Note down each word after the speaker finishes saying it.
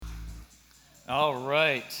All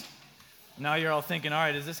right. Now you're all thinking, all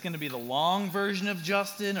right, is this going to be the long version of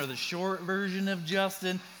Justin or the short version of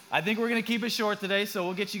Justin? I think we're going to keep it short today, so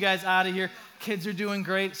we'll get you guys out of here. Kids are doing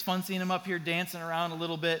great. It's fun seeing them up here dancing around a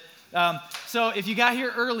little bit. So if you got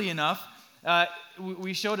here early enough,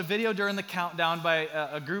 we showed a video during the countdown by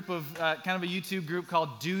a group of, kind of a YouTube group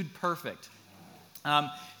called Dude Perfect.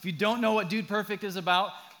 If you don't know what Dude Perfect is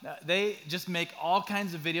about, they just make all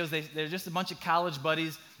kinds of videos. They're just a bunch of college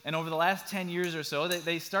buddies. And over the last 10 years or so,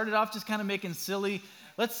 they started off just kind of making silly,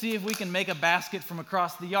 let's see if we can make a basket from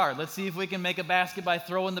across the yard. Let's see if we can make a basket by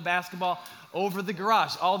throwing the basketball over the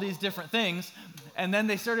garage, all these different things. And then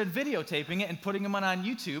they started videotaping it and putting them on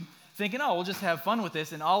YouTube, thinking, oh, we'll just have fun with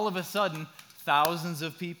this. And all of a sudden, thousands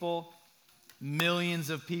of people,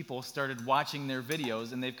 millions of people started watching their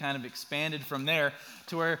videos, and they've kind of expanded from there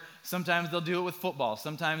to where sometimes they'll do it with football.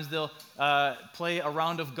 Sometimes they'll play a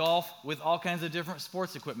round of golf with all kinds of different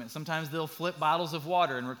sports equipment. Sometimes they'll flip bottles of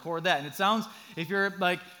water and record that. And it sounds, if you're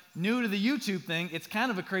like new to the YouTube thing, it's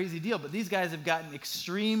kind of a crazy deal, but these guys have gotten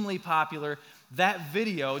extremely popular. That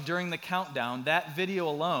video during the countdown, that video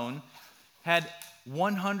alone had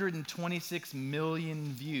 126 million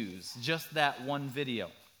views, just that one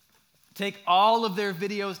video. Take all of their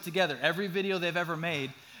videos together, every video they've ever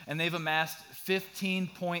made, and they've amassed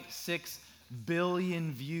 15.6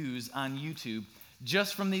 billion views on YouTube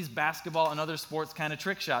just from these basketball and other sports kind of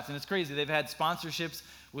trick shots. And it's crazy. They've had sponsorships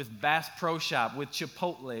with Bass Pro Shop, with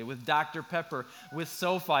Chipotle, with Dr. Pepper, with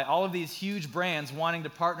SoFi, all of these huge brands wanting to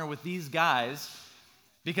partner with these guys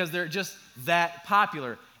because they're just that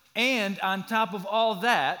popular. And on top of all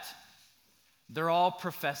that, they're all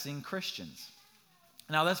professing Christians.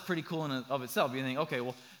 Now, that's pretty cool in and of itself. You think, okay,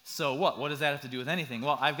 well, so what? What does that have to do with anything?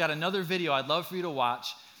 Well, I've got another video I'd love for you to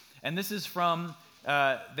watch, and this is from,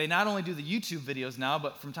 they not only do the YouTube videos now,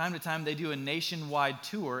 but from time to time they do a nationwide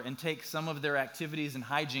tour and take some of their activities and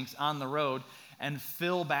hijinks on the road and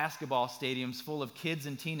fill basketball stadiums full of kids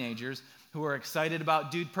and teenagers who are excited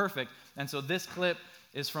about Dude Perfect. And so this clip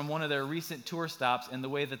is from one of their recent tour stops and the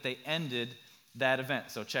way that they ended that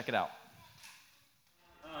event. So check it out.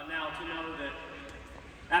 Now to know that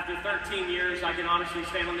after 13 years, I can honestly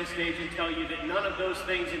stand on this stage and tell you that none of those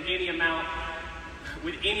things in any amount,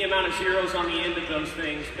 with any amount of zeros on the end of those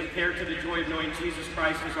things, compared to the joy of knowing Jesus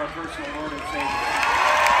Christ as our personal Lord and Savior.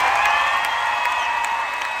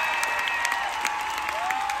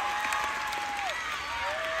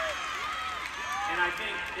 And I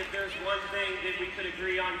think if there's one thing that we could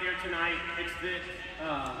agree on here tonight, it's that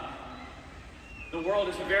the world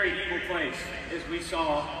is a very evil place, as we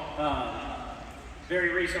saw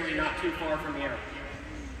very recently, not too far from here.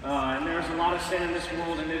 And there's a lot of sin in this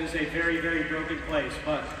world, and it is a very, very broken place.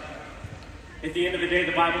 But at the end of the day,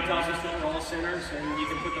 the Bible tells us that we're all sinners, and you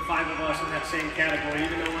can put the five of us in that same category.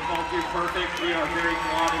 Even though we're called Dude Perfect, we are very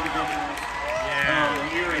flawed individuals.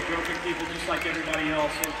 We are a broken people just like everybody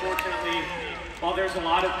else. Unfortunately, while there's a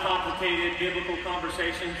lot of complicated biblical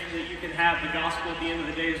conversations that you can have, the gospel at the end of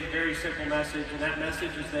the day is a very simple message, and that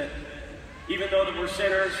message is that even though that we're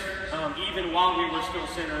sinners, even while we were still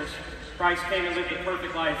sinners, Christ came and lived the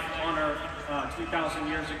perfect life on earth 2,000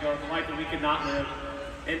 years ago, the life that we could not live,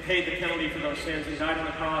 and paid the penalty for those sins. He died on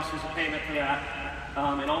the cross as a payment for that.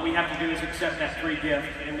 And all we have to do is accept that free gift,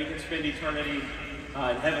 and we can spend eternity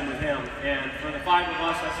in heaven with Him. And for the five of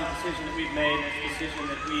us, that's a decision that we've made. It's a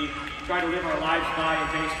decision that we try to live our lives by and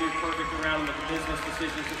base Dude Perfect around the business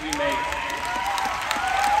decisions that we make.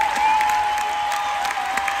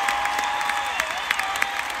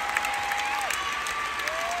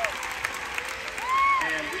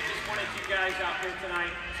 Out here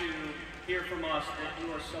tonight to hear from us that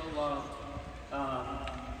you are so loved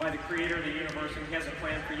by the Creator of the universe, and He has a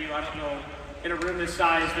plan for you. I don't know, in a room this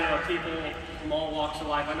size, there are people from all walks of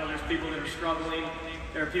life. I know there's people that are struggling.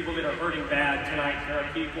 There are people that are hurting bad tonight. There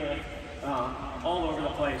are people all over the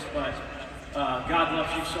place, but God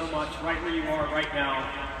loves you so much right where you are right now.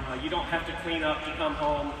 You don't have to clean up to come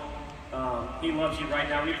home. He loves you right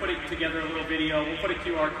now. We put it together a little video. We'll put a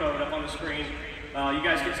QR code up on the screen. You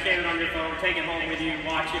guys can scan it on your phone, take it home with you,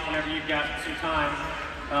 watch it whenever you've got some time.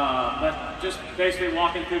 But just basically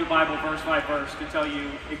walking through the Bible verse by verse to tell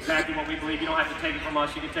you exactly what we believe. You don't have to take it from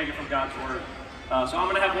us, you can take it from God's Word. So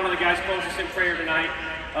I'm going to have one of the guys close us in prayer tonight,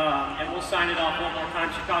 and we'll sign it off one more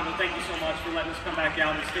time. Chicago, thank you so much for letting us come back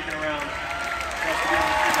out and sticking around.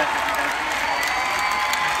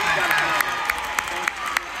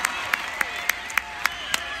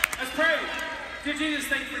 Let's pray. Dear Jesus,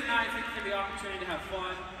 thank you for tonight. Thank you for the opportunity to have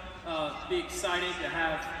fun, be excited, to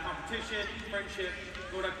have competition, friendship.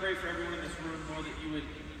 Lord, I pray for everyone in this room, Lord, that you would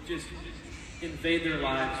just invade their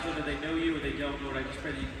lives, whether they know you or they don't. Lord, I just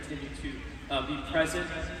pray that you continue to be present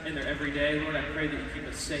in their everyday. Lord, I pray that you keep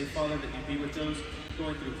us safe, Father, that you be with those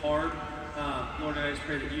going through hard. Lord, I just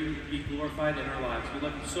pray that you be glorified in our lives. We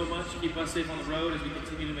love you so much. Keep us safe on the road as we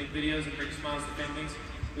continue to make videos and bring smiles to families.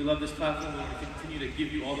 We love this platform. We want to continue to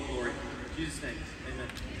give you all the glory. In Jesus' name, amen.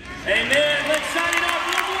 Amen. Let's sign it up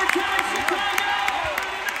one more time, Chicago.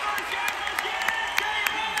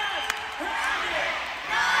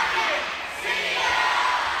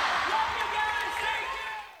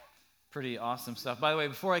 Pretty awesome stuff. By the way,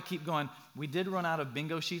 before I keep going, we did run out of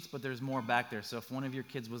bingo sheets, but there's more back there. So if one of your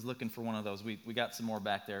kids was looking for one of those, we got some more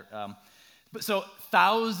back there. But so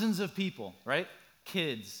thousands of people, right?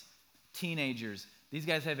 Kids, teenagers. These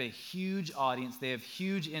guys have a huge audience. They have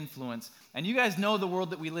huge influence. And you guys know the world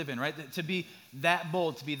that we live in, right? To be that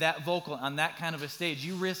bold, to be that vocal on that kind of a stage,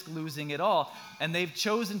 you risk losing it all. And they've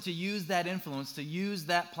chosen to use that influence, to use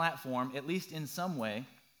that platform, at least in some way,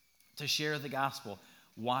 to share the gospel.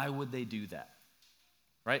 Why would they do that?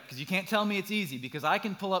 Right? Because you can't tell me it's easy, because I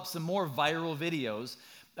can pull up some more viral videos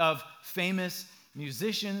of famous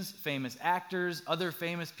musicians, famous actors, other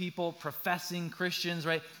famous people, professing Christians,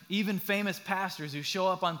 right? Even famous pastors who show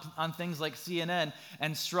up on things like CNN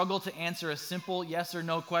and struggle to answer a simple yes or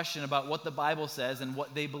no question about what the Bible says and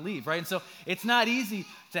what they believe, right? And so it's not easy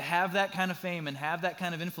to have that kind of fame and have that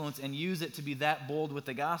kind of influence and use it to be that bold with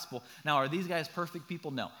the gospel. Now, are these guys perfect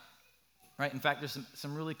people? No. Right? In fact, there's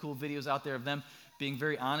some really cool videos out there of them being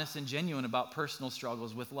very honest and genuine about personal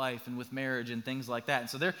struggles with life and with marriage and things like that. And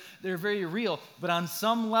so they're very real, but on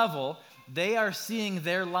some level, they are seeing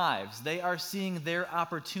their lives, they are seeing their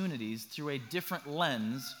opportunities through a different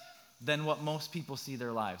lens than what most people see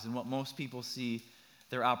their lives and what most people see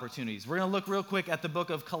their opportunities. We're going to look real quick at the book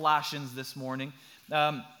of Colossians this morning.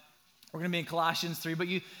 We're going to be in Colossians 3, but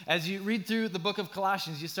as you read through the book of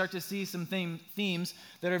Colossians, you start to see some themes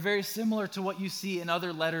that are very similar to what you see in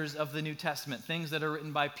other letters of the New Testament, things that are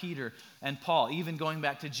written by Peter and Paul, even going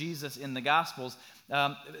back to Jesus in the Gospels.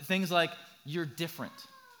 Things like, you're different.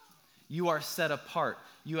 You are set apart.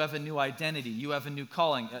 You have a new identity. You have a new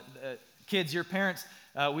calling. Kids, your parents,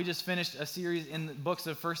 we just finished a series in the books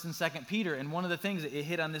of 1st and 2nd Peter, and one of the things, it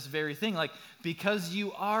hit on this very thing, like, because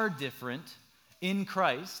you are different in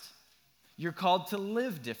Christ, you're called to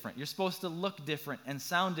live different. You're supposed to look different and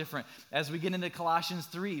sound different. As we get into Colossians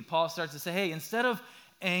 3, Paul starts to say, hey, instead of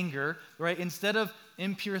anger, right, instead of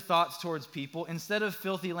impure thoughts towards people, instead of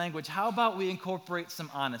filthy language, how about we incorporate some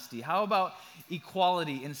honesty? How about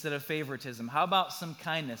equality instead of favoritism? How about some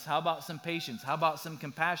kindness? How about some patience? How about some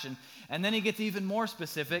compassion? And then he gets even more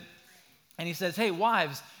specific, and he says, hey,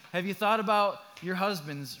 wives, have you thought about your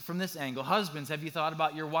husbands from this angle? Husbands, have you thought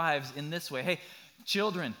about your wives in this way? Hey,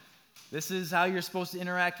 children, this is how you're supposed to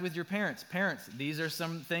interact with your parents. Parents, these are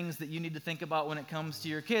some things that you need to think about when it comes to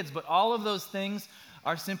your kids. But all of those things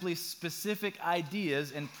are simply specific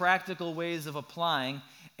ideas and practical ways of applying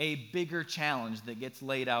a bigger challenge that gets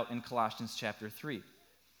laid out in Colossians chapter 3.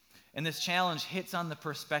 And this challenge hits on the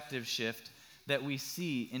perspective shift that we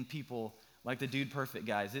see in people like the Dude Perfect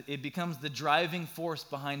guys. It becomes the driving force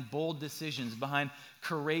behind bold decisions, behind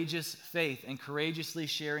courageous faith and courageously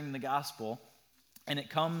sharing the gospel. And it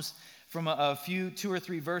comes from a few 2 or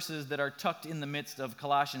 3 verses that are tucked in the midst of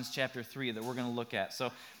Colossians chapter 3 that we're going to look at.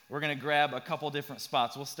 So we're going to grab a couple different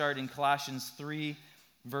spots. We'll start in Colossians 3,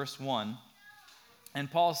 verse 1.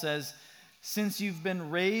 And Paul says, since you've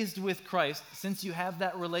been raised with Christ, since you have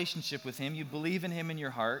that relationship with him, you believe in him in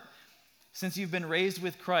your heart, since you've been raised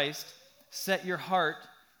with Christ, set your heart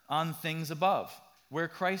on things above, where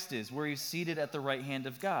Christ is, where he's seated at the right hand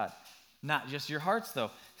of God. Not just your hearts,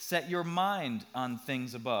 though. Set your mind on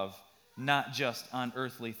things above, not just on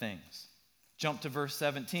earthly things. Jump to verse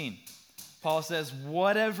 17. Paul says,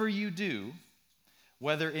 whatever you do,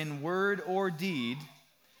 whether in word or deed,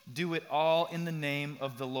 do it all in the name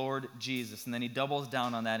of the Lord Jesus. And then he doubles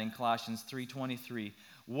down on that in Colossians 3:23.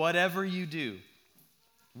 Whatever you do,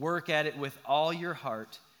 work at it with all your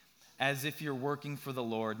heart, as if you're working for the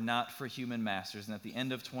Lord, not for human masters. And at the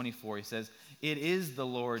end of 24, he says, it is the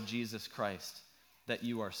Lord Jesus Christ that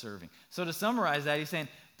you are serving. So to summarize that, he's saying,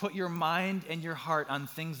 put your mind and your heart on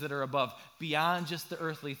things that are above, beyond just the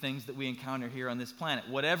earthly things that we encounter here on this planet.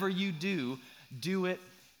 Whatever you do, do it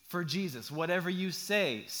for Jesus. Whatever you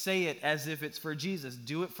say it as if it's for Jesus.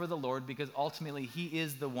 Do it for the Lord, because ultimately he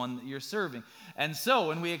is the one that you're serving. And so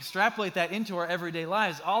when we extrapolate that into our everyday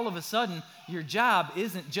lives, all of a sudden your job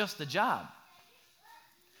isn't just a job.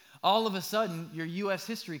 All of a sudden your U.S.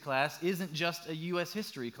 history class isn't just a U.S.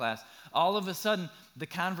 history class. All of a sudden the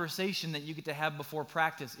conversation that you get to have before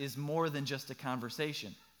practice is more than just a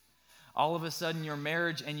conversation. All of a sudden, your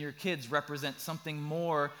marriage and your kids represent something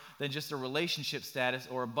more than just a relationship status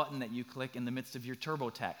or a button that you click in the midst of your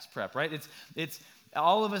TurboTax prep, right? It's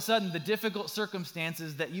all of a sudden the difficult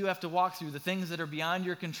circumstances that you have to walk through, the things that are beyond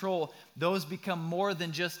your control, those become more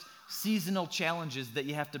than just seasonal challenges that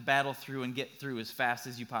you have to battle through and get through as fast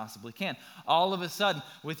as you possibly can. All of a sudden,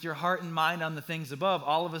 with your heart and mind on the things above,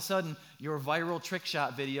 all of a sudden, your viral trick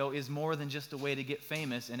shot video is more than just a way to get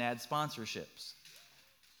famous and add sponsorships.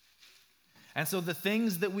 And so the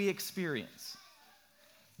things that we experience,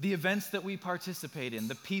 the events that we participate in,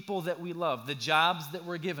 the people that we love, the jobs that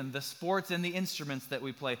we're given, the sports and the instruments that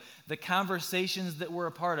we play, the conversations that we're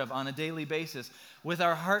a part of on a daily basis, with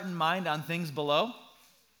our heart and mind on things below,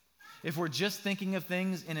 if we're just thinking of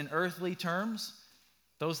things in an earthly terms,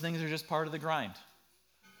 those things are just part of the grind.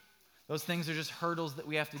 Those things are just hurdles that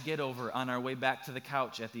we have to get over on our way back to the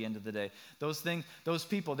couch at the end of the day. Those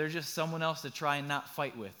people, they're just someone else to try and not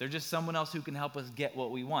fight with. They're just someone else who can help us get what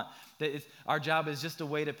we want. Our job is just a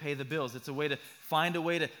way to pay the bills. It's a way to find a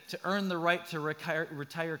way to earn the right to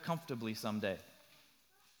retire comfortably someday.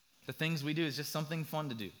 The things we do is just something fun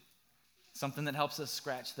to do. Something that helps us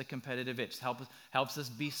scratch the competitive itch, helps us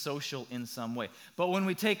be social in some way. But when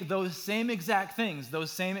we take those same exact things,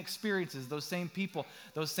 those same experiences, those same people,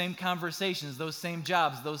 those same conversations, those same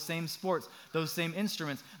jobs, those same sports, those same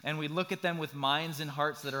instruments, and we look at them with minds and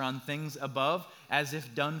hearts that are on things above, as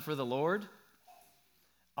if done for the Lord,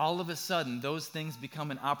 all of a sudden, those things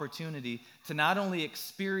become an opportunity to not only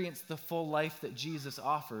experience the full life that Jesus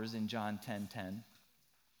offers in John 10:10,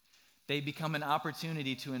 they become an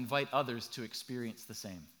opportunity to invite others to experience the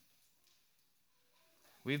same.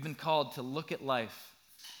 We've been called to look at life,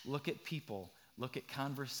 look at people, look at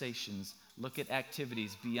conversations, look at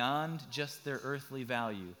activities beyond just their earthly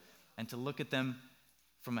value, and to look at them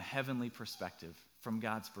from a heavenly perspective, from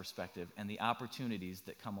God's perspective, and the opportunities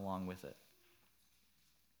that come along with it.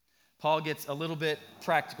 Paul gets a little bit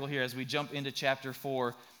practical here as we jump into chapter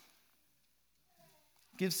 4.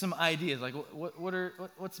 Give some ideas, like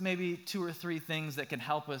what's maybe 2 or 3 things that can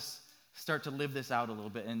help us start to live this out a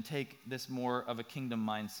little bit and take this more of a kingdom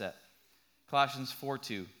mindset. Colossians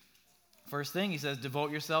 4:2. First thing, he says,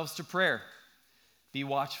 devote yourselves to prayer. Be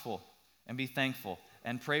watchful and be thankful.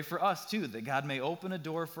 And pray for us too, that God may open a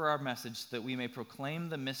door for our message so that we may proclaim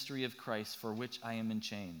the mystery of Christ, for which I am in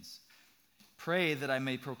chains. Pray that I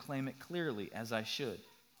may proclaim it clearly as I should.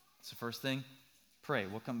 That's the first thing. Pray.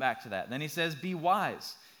 We'll come back to that. Then he says, be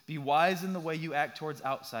wise. Be wise in the way you act towards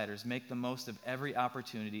outsiders. Make the most of every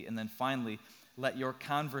opportunity. And then finally, let your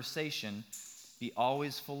conversation be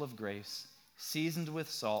always full of grace, seasoned with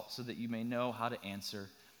salt, so that you may know how to answer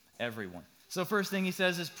everyone. So first thing he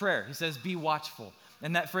says is prayer. He says, be watchful.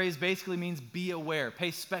 And that phrase basically means be aware.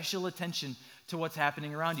 Pay special attention to what's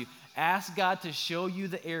happening around you. Ask God to show you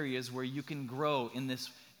the areas where you can grow in this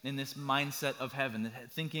mindset of heaven,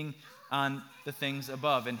 thinking on the things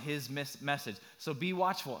above and his message. So be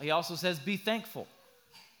watchful. He also says be thankful.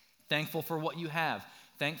 Thankful for what you have.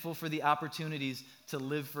 Thankful for the opportunities to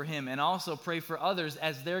live for him. And also pray for others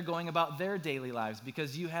as they're going about their daily lives,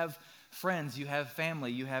 because you have friends, you have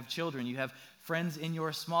family, you have children, you have friends in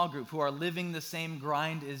your small group who are living the same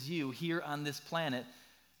grind as you here on this planet,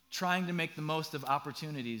 trying to make the most of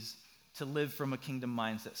opportunities to live from a kingdom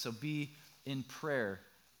mindset. So be in prayer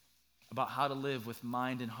about how to live with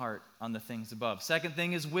mind and heart on the things above. Second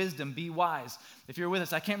thing is wisdom. Be wise. If you're with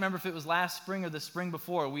us, I can't remember if it was last spring or the spring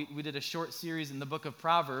before, we did a short series in the book of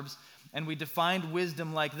Proverbs, and we defined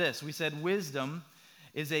wisdom like this. We said wisdom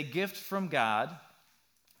is a gift from God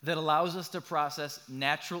that allows us to process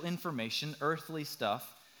natural information, earthly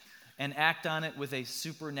stuff, and act on it with a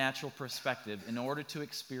supernatural perspective in order to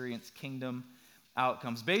experience kingdom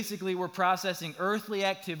outcomes. Basically, we're processing earthly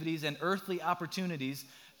activities and earthly opportunities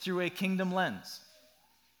through a kingdom lens.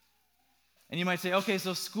 And you might say, okay,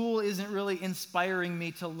 so school isn't really inspiring me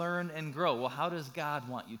to learn and grow. Well, how does God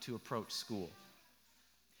want you to approach school?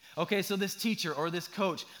 Okay, so this teacher or this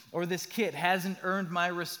coach or this kid hasn't earned my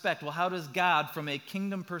respect. Well, how does God, from a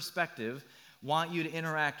kingdom perspective, want you to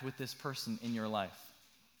interact with this person in your life?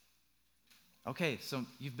 Okay, so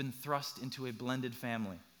you've been thrust into a blended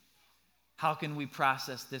family. How can we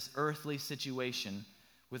process this earthly situation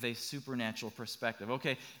with a supernatural perspective?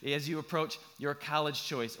 Okay, as you approach your college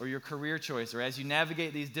choice or your career choice, or as you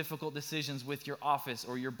navigate these difficult decisions with your office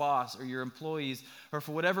or your boss or your employees, or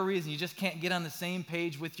for whatever reason you just can't get on the same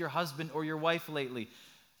page with your husband or your wife lately,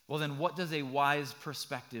 well then what does a wise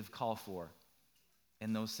perspective call for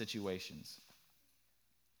in those situations?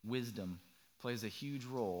 Wisdom plays a huge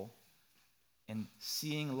role in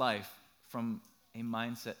seeing life from a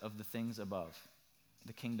mindset of the things above.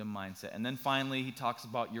 the kingdom mindset. And then finally, he talks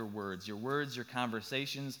about your words. Your words, your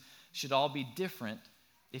conversations should all be different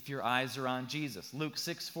if your eyes are on Jesus. Luke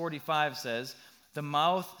 6:45 says, "The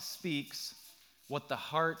mouth speaks what the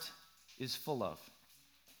heart is full of."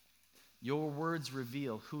 Your words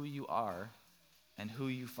reveal who you are and who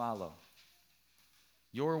you follow.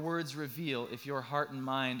 Your words reveal if your heart and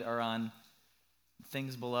mind are on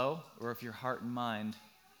things below or if your heart and mind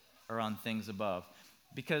are on things above.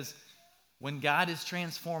 Because when God is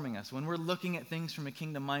transforming us, when we're looking at things from a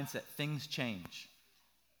kingdom mindset, things change.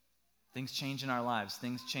 Things change in our lives.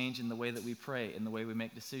 Things change in the way that we pray, in the way we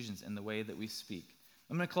make decisions, in the way that we speak.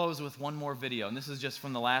 I'm going to close with one more video, and this is just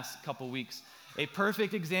from the last couple weeks. A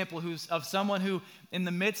perfect example of someone who, in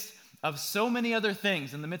the midst of so many other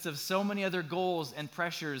things, in the midst of so many other goals and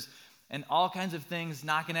pressures and all kinds of things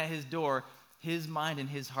knocking at his door, his mind and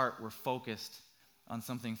his heart were focused on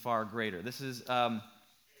something far greater. This is a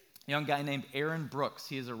young guy named Aaron Brooks.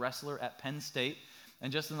 He is a wrestler at Penn State.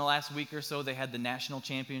 And just in the last week or so, they had the national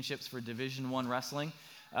championships for Division I wrestling.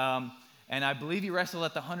 And I believe he wrestled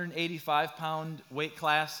at the 185-pound weight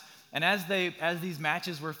class. And as these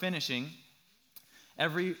matches were finishing,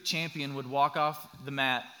 every champion would walk off the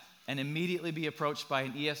mat and immediately be approached by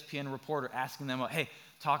an ESPN reporter asking them, hey,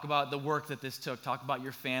 talk about the work that this took. Talk about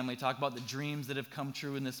your family. Talk about the dreams that have come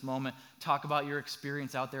true in this moment. Talk about your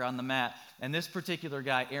experience out there on the mat. And this particular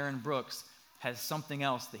guy, Aaron Brooks, has something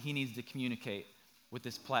else that he needs to communicate with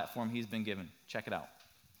this platform he's been given. Check it out.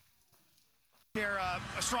 Here,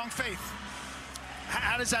 a strong faith.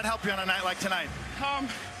 How does that help you on a night like tonight?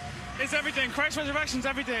 It's everything. Christ's resurrection is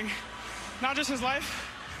everything. Not just his life,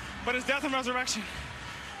 but his death and resurrection.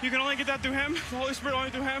 You can only get that through him, the Holy Spirit only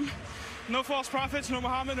through him. No false prophets, no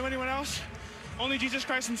Muhammad, no anyone else. Only Jesus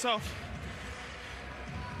Christ himself.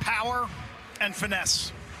 Power and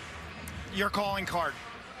finesse. Your calling card.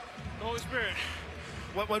 The Holy Spirit.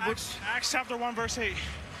 What Acts chapter 1, verse 8.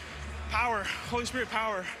 Power, Holy Spirit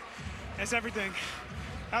power. It's everything.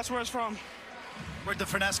 That's where it's from. Where'd the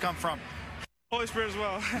finesse come from? Holy Spirit as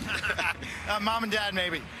well. Mom and dad,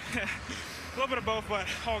 maybe. A little bit of both, but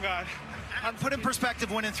oh God. Put in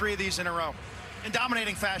perspective winning 3 of these in a row. In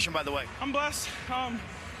dominating fashion, by the way. I'm blessed.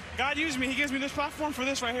 God used me. He gives me this platform for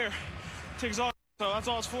this right here. To exalt. So that's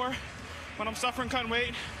all it's for. When I'm suffering, cutting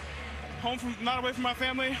weight, not away from my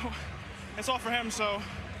family, it's all for him. So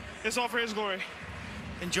it's all for his glory.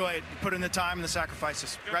 Enjoy it. Put in the time and the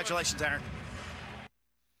sacrifices. Congratulations, Aaron.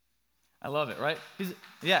 I love it, right?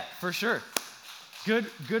 Yeah, for sure.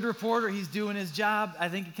 Good reporter. He's doing his job. I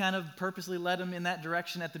think he kind of purposely led him in that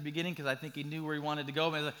direction at the beginning because I think he knew where he wanted to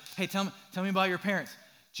go. But he's like, hey, tell me about your parents.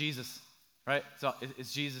 Jesus, right? So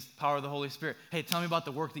it's Jesus, power of the Holy Spirit. Hey, tell me about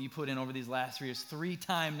the work that you put in over these last 3 years.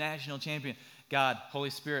 3-time national champion. God,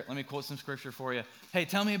 Holy Spirit, let me quote some scripture for you. Hey,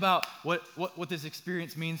 tell me about what this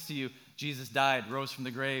experience means to you. Jesus died, rose from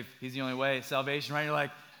the grave. He's the only way, salvation, right? You're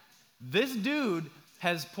like, this dude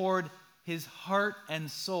has poured his heart and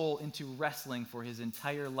soul into wrestling for his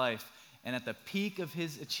entire life. And at the peak of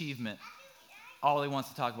his achievement, all he wants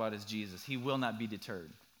to talk about is Jesus. He will not be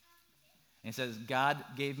deterred. And he says, God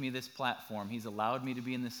gave me this platform. He's allowed me to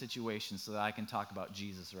be in this situation so that I can talk about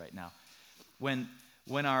Jesus right now. When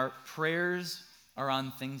our prayers are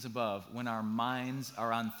on things above, when our minds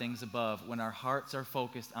are on things above, when our hearts are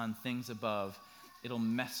focused on things above, it'll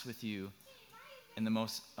mess with you in the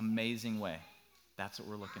most amazing way. That's what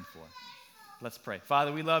we're looking for. Let's pray.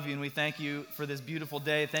 Father, we love you and we thank you for this beautiful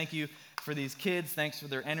day. Thank you for these kids. Thanks for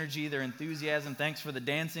their energy, their enthusiasm. Thanks for the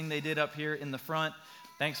dancing they did up here in the front.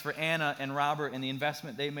 Thanks for Anna and Robert and the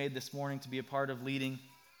investment they made this morning to be a part of leading.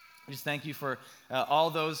 I just thank you for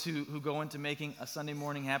all those who go into making a Sunday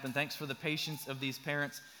morning happen. Thanks for the patience of these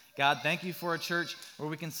parents. God, thank you for a church where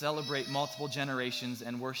we can celebrate multiple generations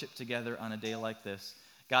and worship together on a day like this.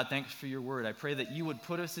 God, thanks for your word. I pray that you would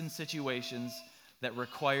put us in situations that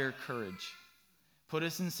require courage. Put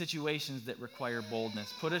us in situations that require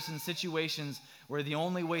boldness. Put us in situations where the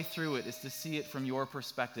only way through it is to see it from your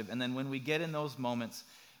perspective. And then when we get in those moments,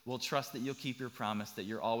 we'll trust that you'll keep your promise, that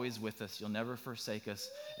you're always with us, you'll never forsake us,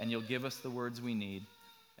 and you'll give us the words we need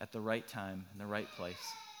at the right time, in the right place.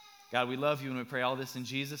 God, we love you and we pray all this in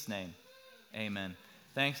Jesus' name. Amen.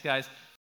 Thanks, guys.